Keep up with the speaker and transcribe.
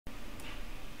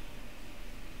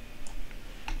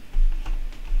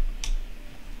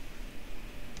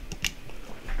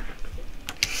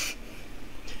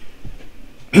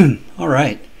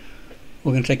Alright,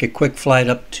 we're going to take a quick flight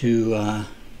up to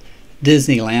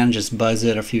Disneyland, just buzz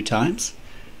it a few times,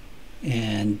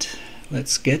 and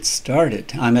let's get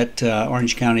started. I'm at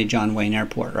Orange County John Wayne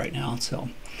Airport right now, so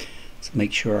let's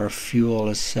make sure our fuel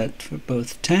is set for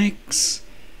both tanks.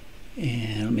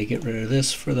 And let me get rid of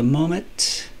this for the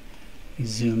moment.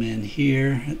 Zoom in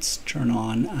here. Let's turn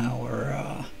on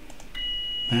our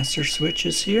master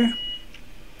switches here.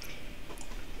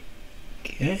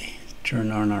 Okay,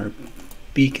 turn on our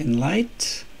beacon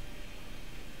light.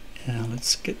 And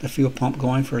let's get the fuel pump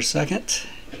going for a second.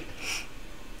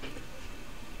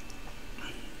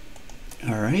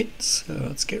 Alright, so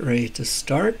let's get ready to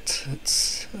start.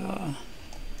 Let's put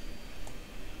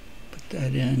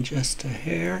that in just a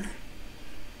hair.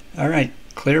 Alright,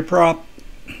 clear prop.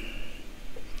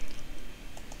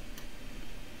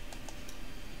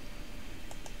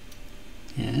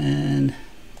 And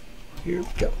here we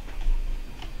go.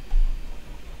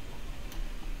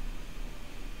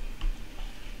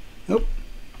 Oh,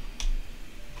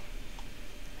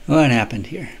 what happened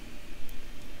here?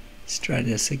 Let's try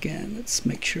this again. Let's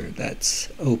make sure that's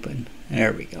open.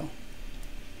 There we go.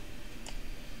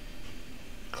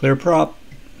 Clear prop.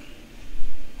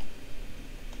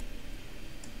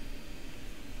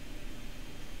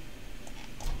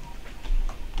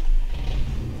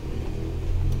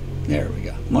 There we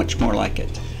go. Much more like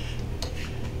it.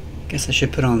 Guess I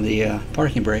should put on the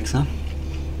parking brakes, huh?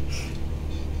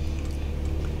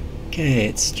 Okay,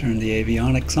 let's turn the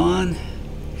avionics on.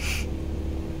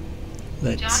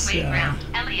 Let's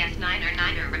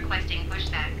requesting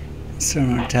pushback.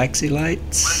 turn on taxi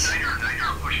lights.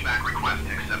 Pushback request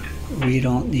accepted. We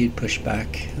don't need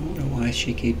pushback. I don't know why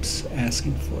she keeps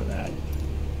asking for that.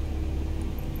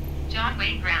 John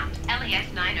Wayne Ground, LES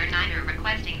 9er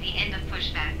requesting the end of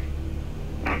pushback.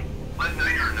 Let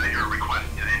 9er request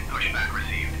to end pushback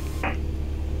received.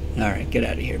 Alright, get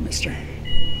out of here, mister.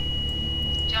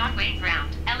 John Wayne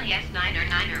Ground, LES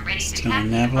 9er ready Let's to turn on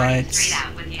taxi nav lights. straight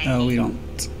out with the Oh, we don't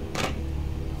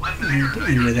need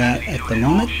any of that at the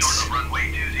moment.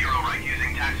 Runway 20 right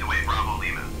using taxiway Bravo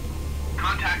Lima.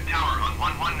 Contact tower on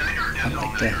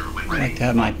 119er. I like to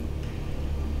have my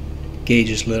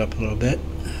gauges lit up a little bit.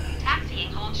 Taxiing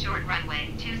hold short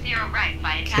runway 20 right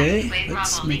via Okay, taxiway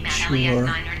let's Bravo make Lima sure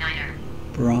LES 9er.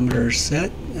 barometer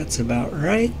set. That's about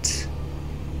right.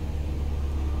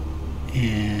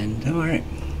 And alright,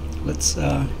 let's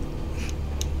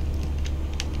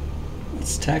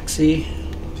taxi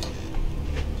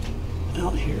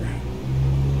out here.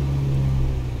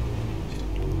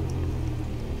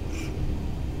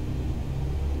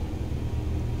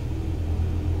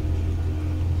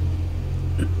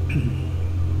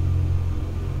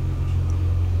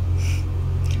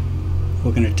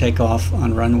 We're going to take off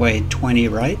on runway 20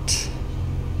 right.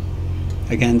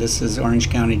 Again, this is Orange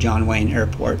County John Wayne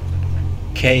Airport,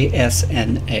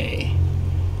 KSNA,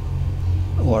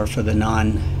 or for the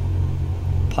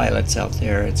non-pilots out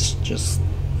there, it's just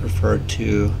referred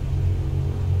to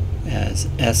as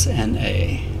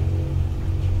SNA.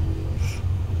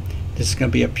 This is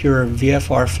going to be a pure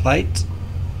VFR flight.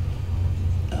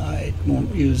 I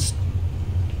won't use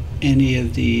any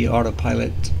of the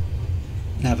autopilot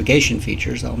navigation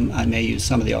features. I may use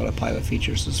some of the autopilot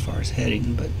features as far as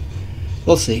heading, but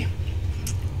we'll see.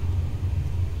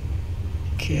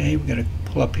 Okay, we're going to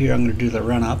pull up here. I'm going to do the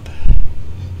run-up.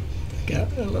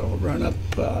 Got a little run-up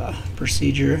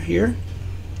procedure here.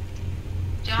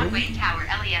 John Wayne Tower,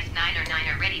 LES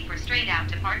 9er ready for straight out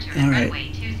departure at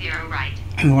runway 20 right.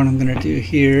 And what I'm going to do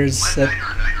here is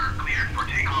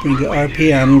bring the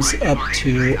RPMs up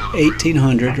to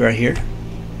 1800 right here.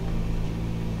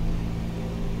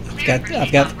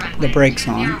 I've got the brakes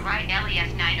on.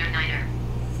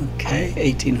 Okay,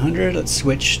 1800. Let's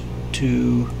switch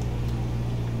to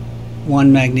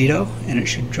 1 magneto, and it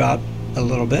should drop a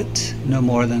little bit, no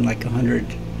more than like 100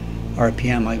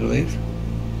 RPM, I believe,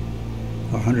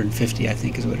 or 150, I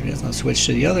think is what it is. I'll switch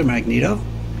to the other magneto,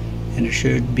 and it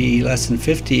should be less than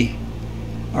 50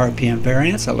 RPM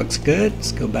variance. That looks good.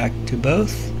 Let's go back to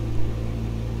both,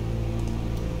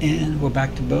 and we're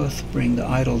back to both. Bring the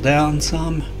idle down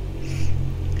some.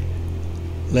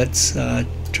 Let's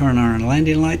turn on our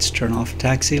landing lights, turn off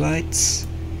taxi lights.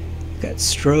 We've got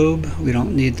strobe. We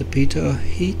don't need the pitot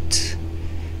heat.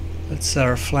 Let's set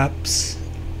our flaps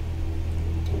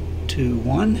to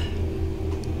 1.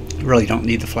 Really don't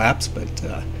need the flaps, but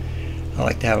I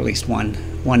like to have at least one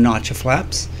notch of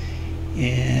flaps.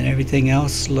 And everything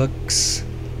else looks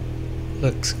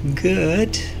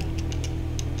good.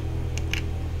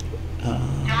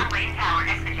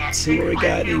 Let's see what we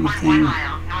got. Anything?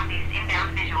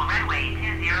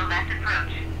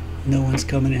 No one's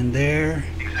coming in there.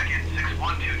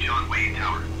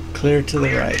 clear to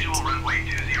the right.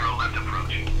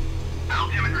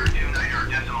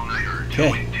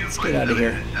 Okay, let's get out of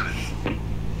here.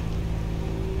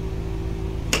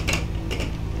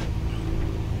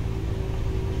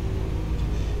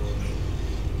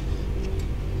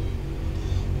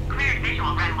 Cleared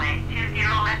visual runway 20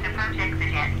 left approach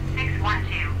exit at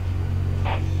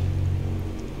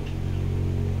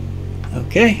 612.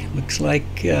 Okay, looks like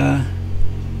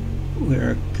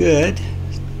we're good.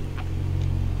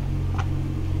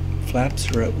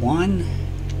 Flaps are at 1.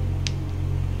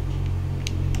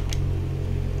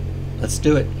 Let's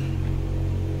do it.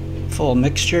 Full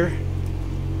mixture.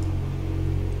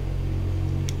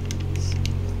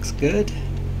 Looks good.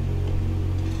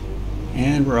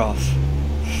 And we're off.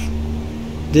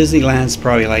 Disneyland's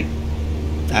probably like,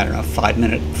 I don't know,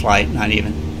 5-minute flight, not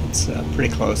even. It's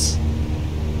pretty close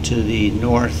to the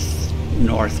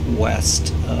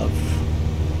northwest of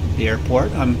the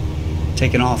airport. I'm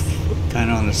taking off kind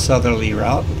of on a southerly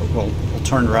route, but we'll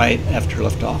turn right after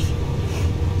liftoff.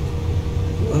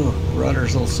 Oh,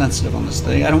 rudder's a little sensitive on this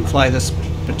thing. I don't fly this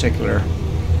particular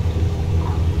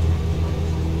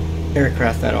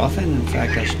aircraft that often. In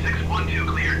fact,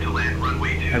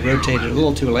 I rotated a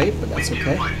little too late, but that's okay.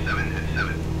 There we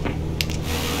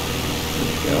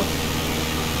go.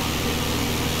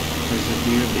 There's a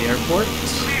view of the airport.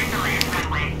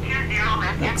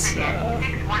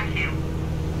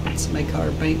 Let's make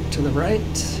our bank to the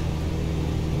right.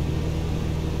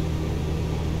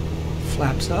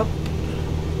 Flaps up.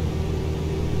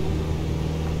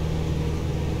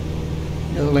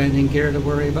 No landing gear to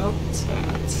worry about, so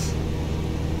that's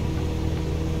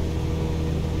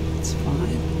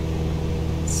fine.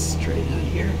 Straight out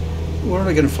here. We're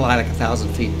only going to fly like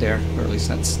 1,000 feet there, or at least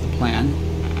that's the plan.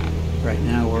 Right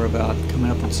now we're about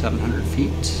coming up on 700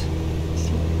 feet. So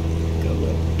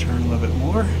turn a little bit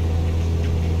more.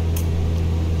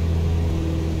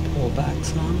 Pull back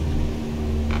some.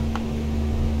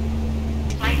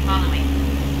 Flight following.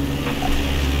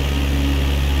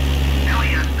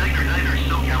 LES 99er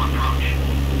SoCal approach.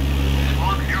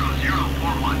 Squawk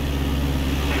 0041.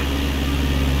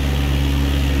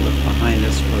 Look behind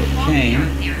us where it came.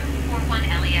 0041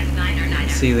 LES 99er.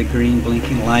 See the green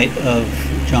blinking light of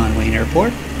John Wayne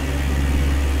Airport. LES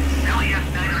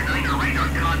 99er radar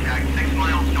contact 6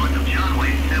 miles north of John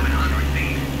Wayne, 700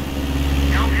 feet.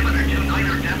 Altimeter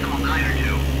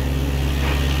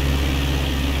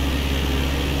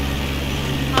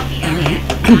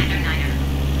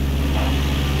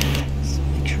 29.92. Let's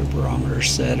make sure barometer's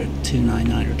set at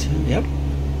 29902. Yep.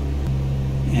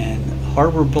 And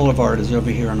Harbor Boulevard is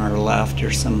over here on our left.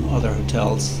 There's some other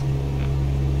hotels,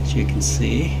 as you can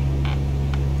see.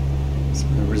 Some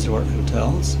of the resort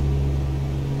hotels.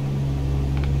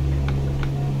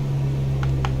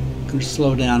 I'm going to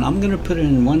slow down. I'm going to put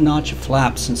in 1 notch of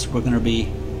flap since we're going to be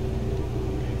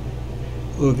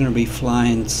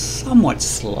flying somewhat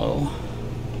slow.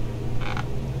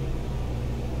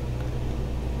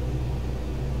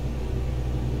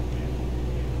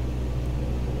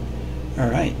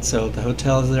 Alright, so the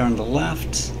hotel is there on the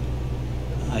left.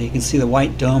 You can see the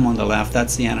white dome on the left.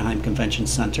 That's the Anaheim Convention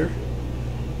Center.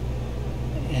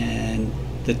 And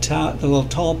the little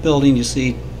tall building you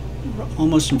see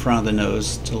almost in front of the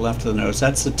nose, to the left of the nose,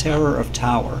 that's the Terror of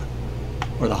Tower,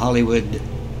 or the Hollywood,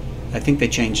 I think they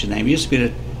changed the name. It used to be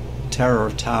the Terror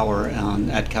of Tower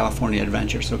at California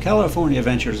Adventure. So California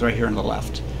Adventure is right here on the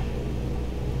left.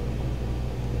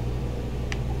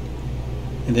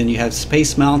 And then you have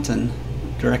Space Mountain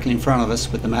directly in front of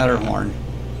us with the Matterhorn.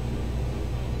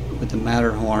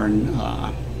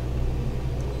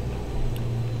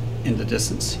 In the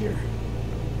distance here.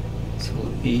 So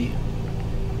let me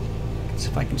see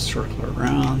if I can circle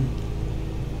around.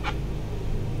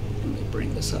 Let me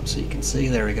bring this up so you can see.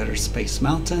 There we go, there's Space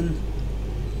Mountain,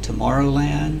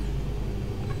 Tomorrowland.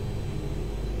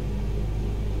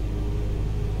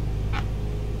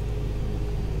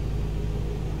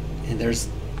 And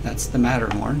that's the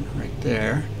Matterhorn right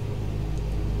there.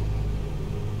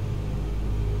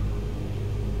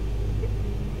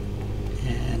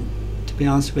 And to be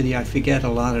honest with you, I forget a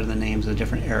lot of the names of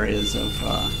different areas of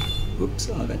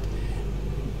it.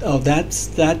 Oh, that's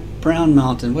that brown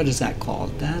mountain. What is that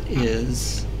called? That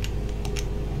is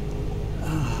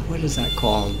what is that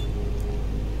called?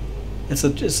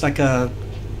 It's like a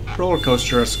roller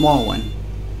coaster, a small one.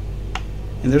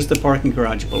 And there's the parking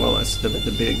garage below us, a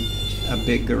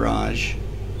big garage.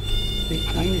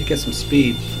 I need to get some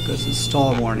speed because the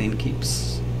stall warning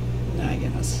keeps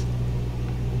nagging us.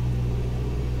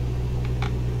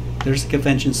 There's the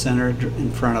convention center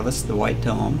in front of us, the white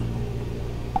dome.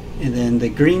 And then the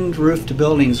green roofed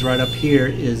buildings right up here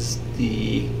is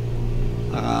the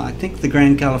I think the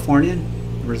Grand Californian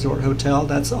Resort Hotel,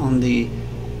 that's on the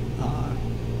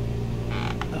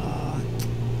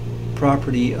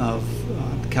property of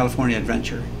California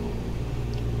Adventure.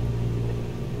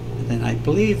 And then I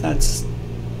believe that's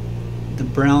the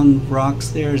brown rocks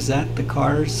there. Is that the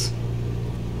Cars?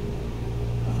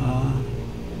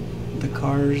 The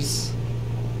Cars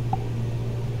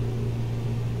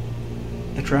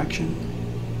attraction?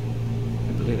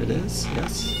 I believe it is,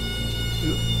 yes.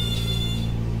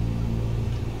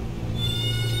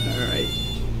 Alright,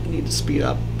 I need to speed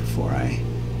up before I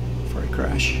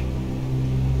crash.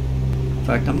 In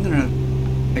fact, I'm going to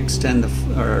extend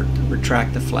or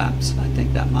retract the flaps. I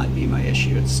think that might be my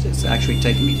issue. It's actually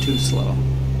taking me too slow.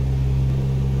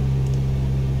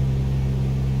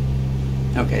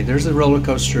 Okay, there's the roller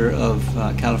coaster of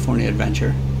California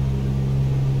Adventure.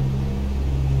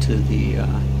 To the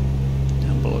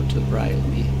down below to the right. Let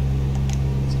me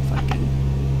see if I can.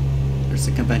 There's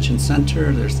the convention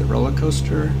center. There's the roller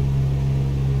coaster.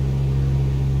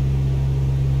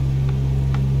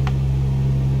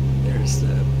 There's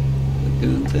the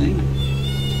lagoon thing.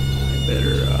 I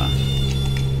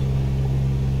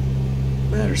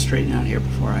better straighten out here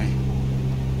before I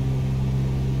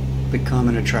become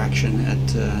an attraction at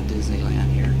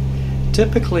Disneyland here.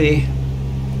 Typically,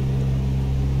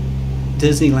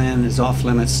 Disneyland is off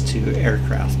limits to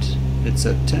aircraft. It's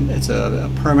a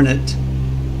permanent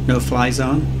no-fly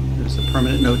zone. There's a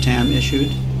permanent no-TAM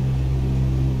issued.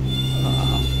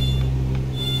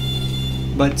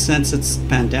 But since it's a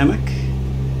pandemic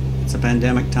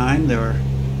time,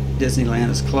 Disneyland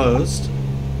is closed.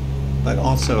 But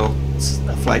also, it's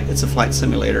a flight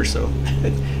simulator, so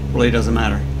it really doesn't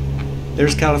matter.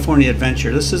 There's California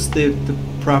Adventure. This is the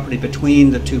property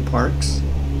between the two parks.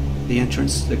 The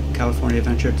entrance to California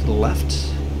Adventure to the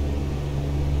left.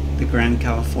 The Grand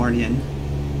Californian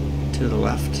to the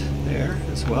left there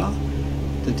as well.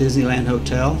 The Disneyland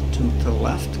Hotel to the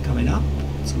left coming up.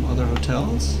 Some other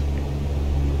hotels.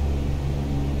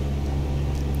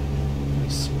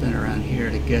 Spin around here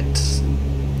to get.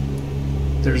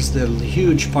 There's the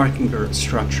huge parking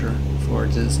structure for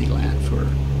Disneyland, for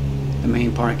the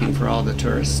main parking for all the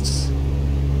tourists.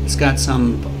 It's got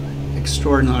some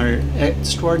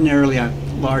extraordinarily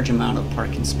large amount of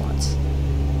parking spots.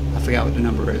 I forgot what the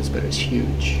number is, but it's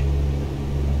huge.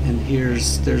 And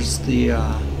there's the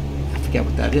I forget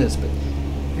what that is, but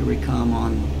here we come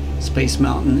on Space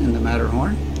Mountain in the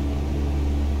Matterhorn.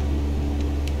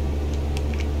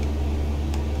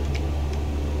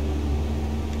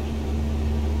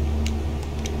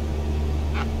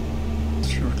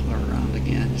 Circle around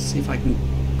again. See if I can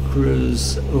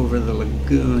cruise over the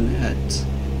lagoon at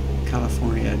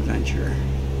California Adventure.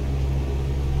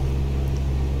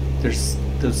 There's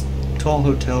those tall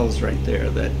hotels right there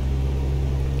that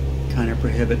kind of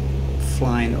prohibit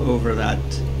flying over that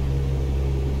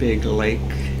big lake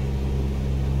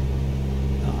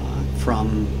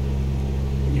from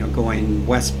going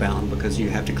westbound, because you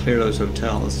have to clear those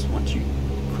hotels once you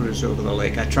cruise over the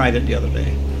lake. I tried it the other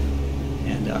day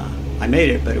and I made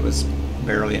it, but it was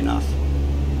barely enough.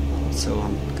 So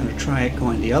I'm going to try it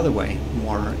going the other way,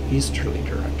 more easterly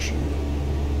direction.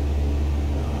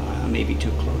 I may be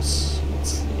too close. Let's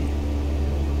see.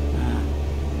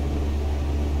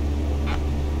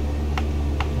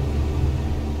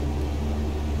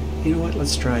 You know what?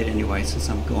 Let's try it anyway, since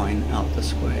I'm going out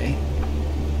this way.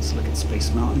 Let's look at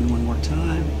Space Mountain one more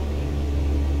time.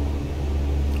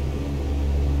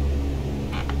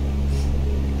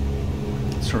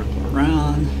 Circle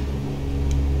around.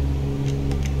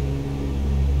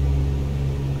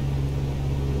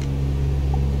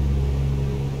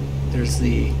 There's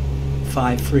the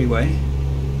 5 freeway.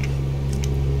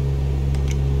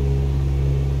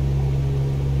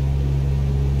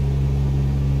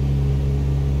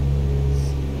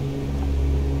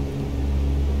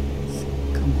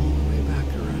 Come all the way back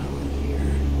around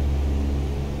here.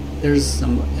 There's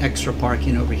some extra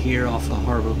parking over here off of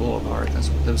Harbor Boulevard. That's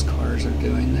what those cars are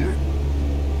doing there.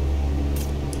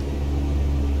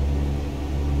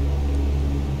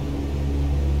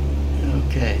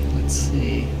 Okay, let's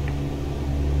see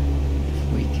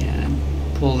if we can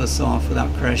pull this off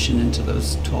without crashing into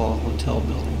those tall hotel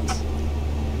buildings.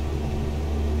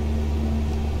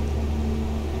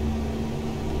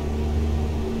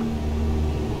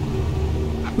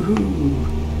 Ooh.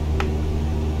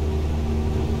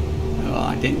 Oh,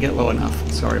 I didn't get low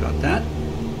enough. Sorry about that.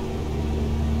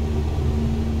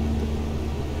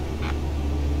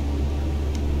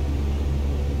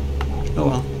 Oh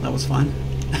well, that was fun.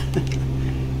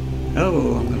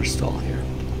 Oh, I'm going to stall here.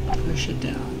 Push it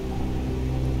down.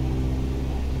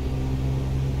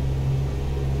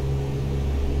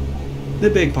 the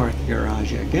big parking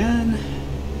garage again.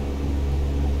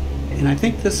 And I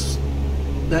think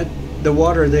the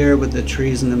water there with the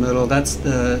trees in the middle, is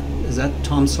that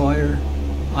Tom Sawyer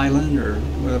Island or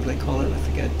whatever they call it? I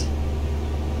forget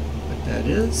what that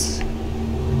is.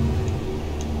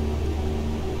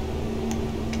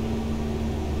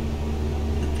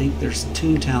 I think there's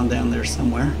Toontown down there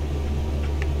somewhere.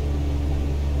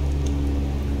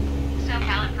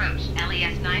 SoCal approach,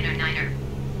 LES 9er.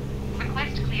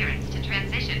 Request clearance to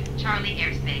transition, Charlie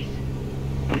airspace.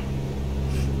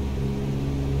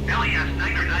 LES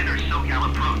 9er SoCal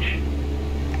approach.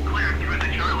 Clear through the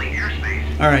Charlie airspace.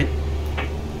 Alright,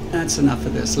 that's enough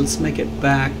of this. Let's make it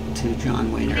back to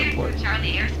John Wayne Airport.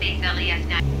 Charlie airspace, LES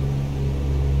 9.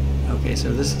 Okay,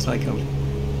 so this is like a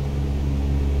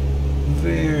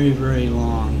very, very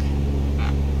long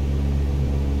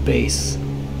base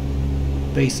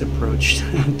approach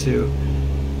to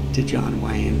John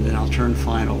Wayne. Then I'll turn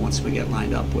final once we get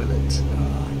lined up with it.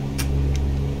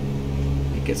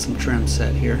 Get some trim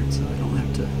set here so I don't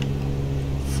have to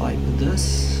fight with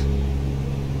this.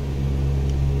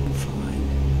 Fine.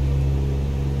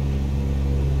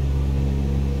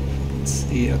 Let's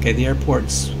see. Okay, the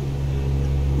airport's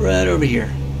right over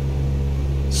here.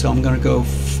 So I'm going to go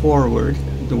forward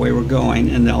the way we're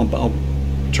going, and then I'll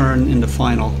turn into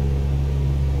final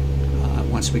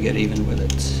once we get even with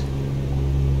it.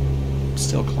 I'm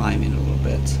still climbing a little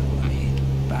bit, so let me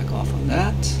back off on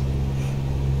that.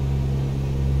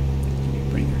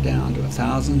 Bring her down to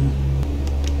 1,000.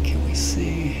 Can we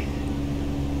see?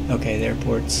 Okay, the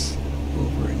airport's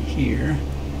over in here.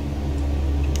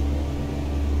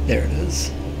 There it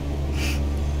is.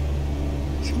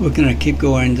 So we're going to keep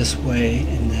going this way,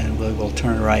 and then we'll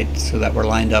turn right so that we're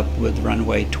lined up with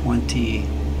runway 20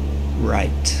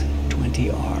 right,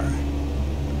 20R,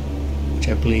 which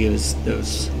I believe is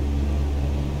those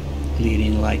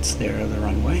leading lights there of the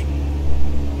runway.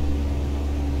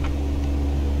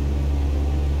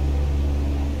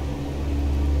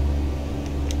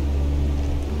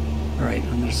 Alright,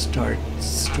 I'm going to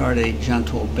start a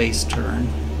gentle base turn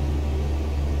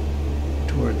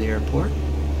toward the airport.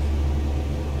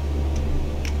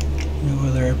 No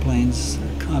other airplanes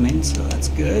are coming, so that's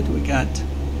good. We got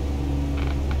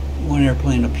one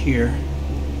airplane up here,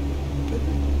 but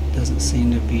it doesn't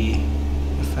seem to be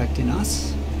affecting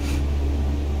us.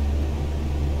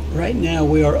 Right now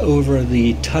we are over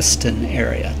the Tustin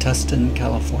area, Tustin,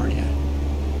 California.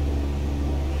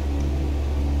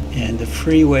 And the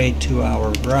freeway to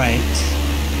our right,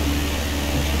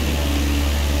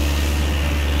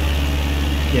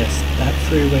 yes, that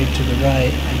freeway to the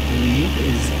right, I believe,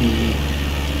 is the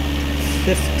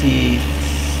 50,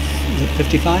 is it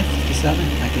 55, 57?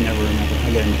 I can never remember,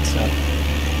 I get it mixed up.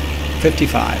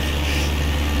 55.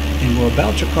 And we're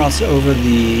about to cross over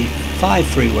the 5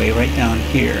 freeway right down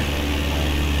here.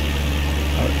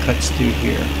 Oh, it cuts through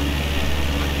here.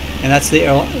 And that's the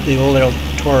old El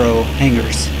Toro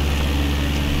hangars.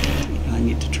 I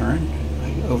need to turn.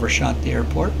 I overshot the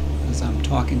airport because I'm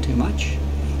talking too much.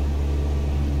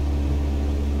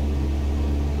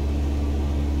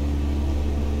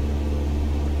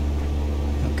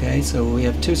 Okay, so we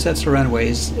have 2 sets of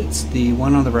runways. It's the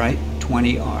one on the right,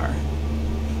 20R.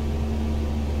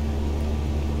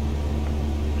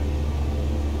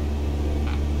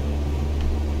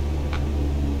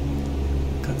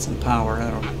 Cut some power,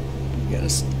 that'll get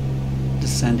us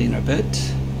descending a bit.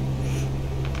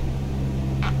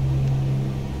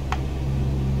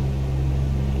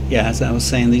 Yeah, as I was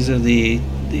saying, these are the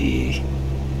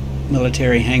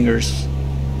military hangars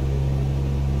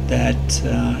that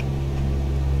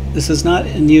this is not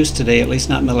in use today, at least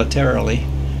not militarily,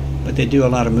 but they do a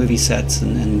lot of movie sets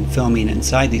and filming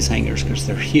inside these hangars because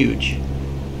they're huge.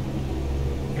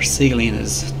 Their ceiling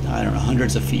is, I don't know,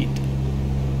 hundreds of feet.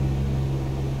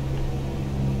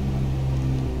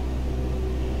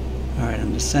 Alright,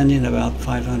 I'm descending about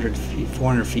 500 feet,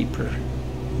 400 feet per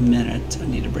minute. I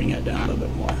need to bring that down a little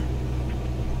bit more.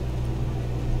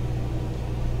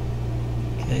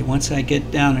 Okay, once I get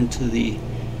down into the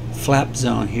flap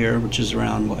zone here, which is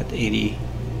around what, 80,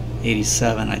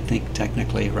 87 I think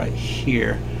technically right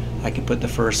here, I can put the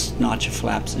first notch of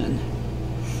flaps in.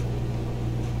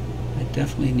 I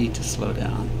definitely need to slow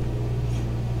down.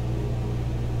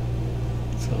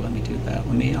 So let me do that.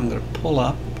 I'm going to pull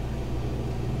up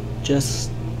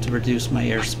just to reduce my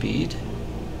airspeed.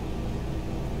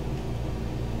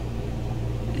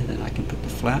 And then I can put the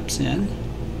flaps in.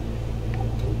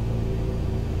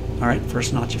 Alright,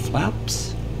 first notch of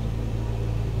flaps.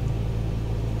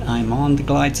 I'm on the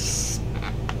glide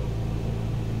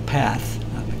path,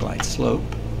 not the glide slope.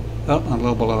 Oh, I'm a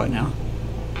little below it now.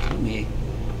 Let me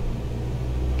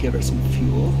give her some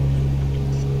fuel,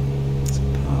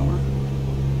 some power.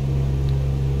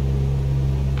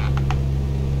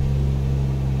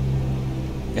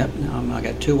 Yep, now I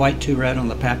got 2 white, 2 red on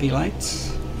the PAPI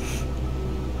lights.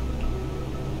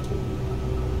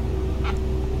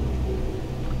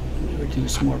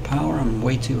 Reduce more power, I'm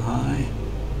way too high.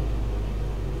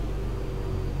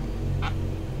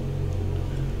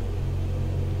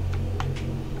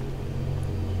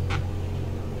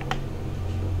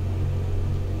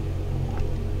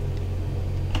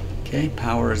 Okay,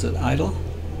 power is at idle.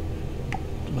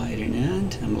 Lighting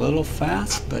end. I'm a little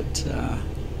fast, but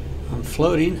I'm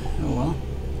floating. Oh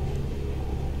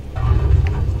well.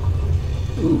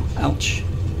 Ooh, ouch.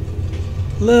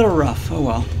 Little rough. Oh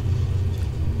well.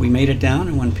 We made it down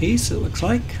in one piece, it looks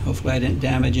like. Hopefully I didn't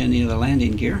damage any of the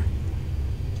landing gear.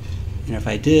 And if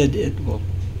I did, it will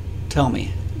tell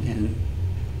me. And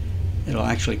it'll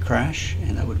actually crash,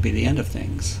 and that would be the end of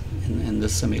things in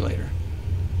this simulator.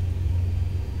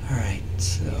 Alright,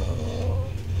 so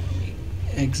let me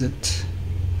exit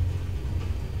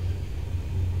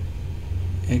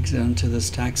onto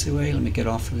this taxiway. Let me get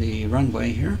off of the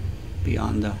runway here,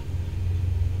 beyond the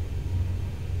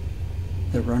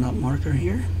run-up marker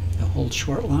here, the hold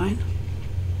short line.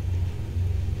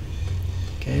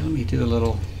 Okay, let me do a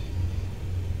little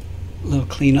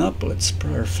cleanup. Let's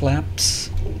put our flaps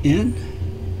in.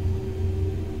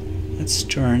 Let's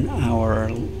turn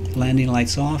our landing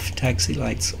lights off, taxi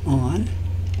lights on.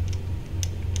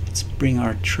 Let's bring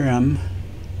our trim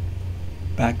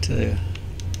back to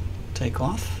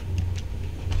takeoff.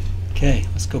 Okay,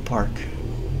 let's go park.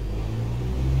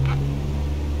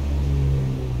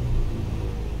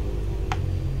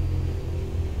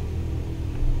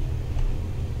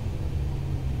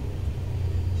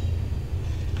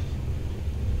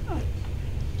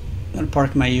 I'm going to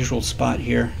park in my usual spot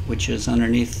here, which is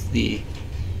underneath the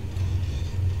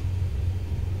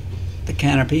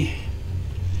canopy,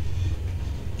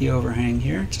 the overhang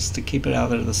here, just to keep it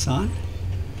out of the sun.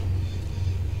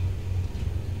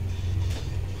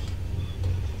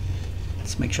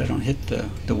 Let's make sure I don't hit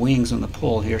the wings on the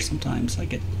pole here. Sometimes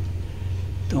I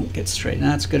don't get straight.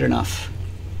 That's good enough.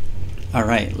 All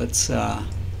right, let's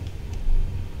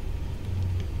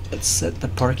set the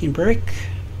parking brake.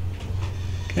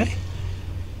 Okay.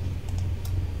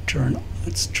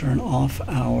 Let's turn off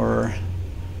our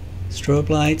strobe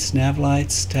lights, nav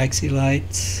lights, taxi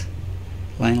lights.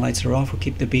 Line lights are off. We'll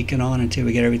keep the beacon on until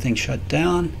we get everything shut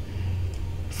down.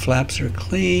 Flaps are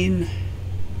clean.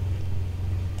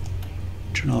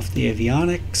 Turn off the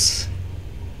avionics.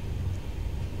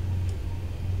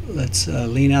 Let's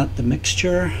lean out the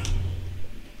mixture,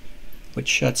 which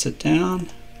shuts it down.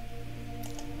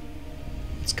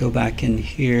 Let's go back in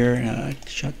here,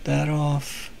 shut that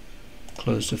off.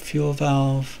 Close the fuel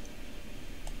valve.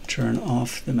 Turn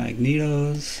off the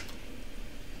magnetos,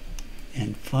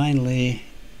 and finally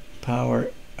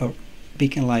power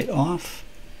beacon light off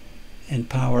and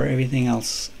power everything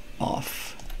else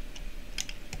off.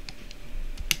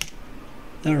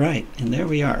 Alright, and there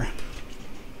we are.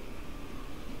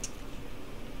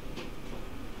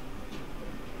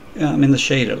 Yeah, I'm in the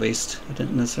shade at least. I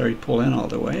didn't necessarily pull in all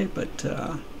the way, but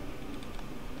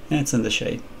it's in the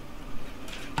shade.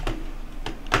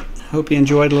 Hope you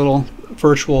enjoyed a little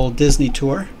virtual Disney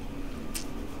tour,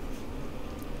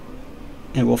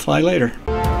 and we'll fly later.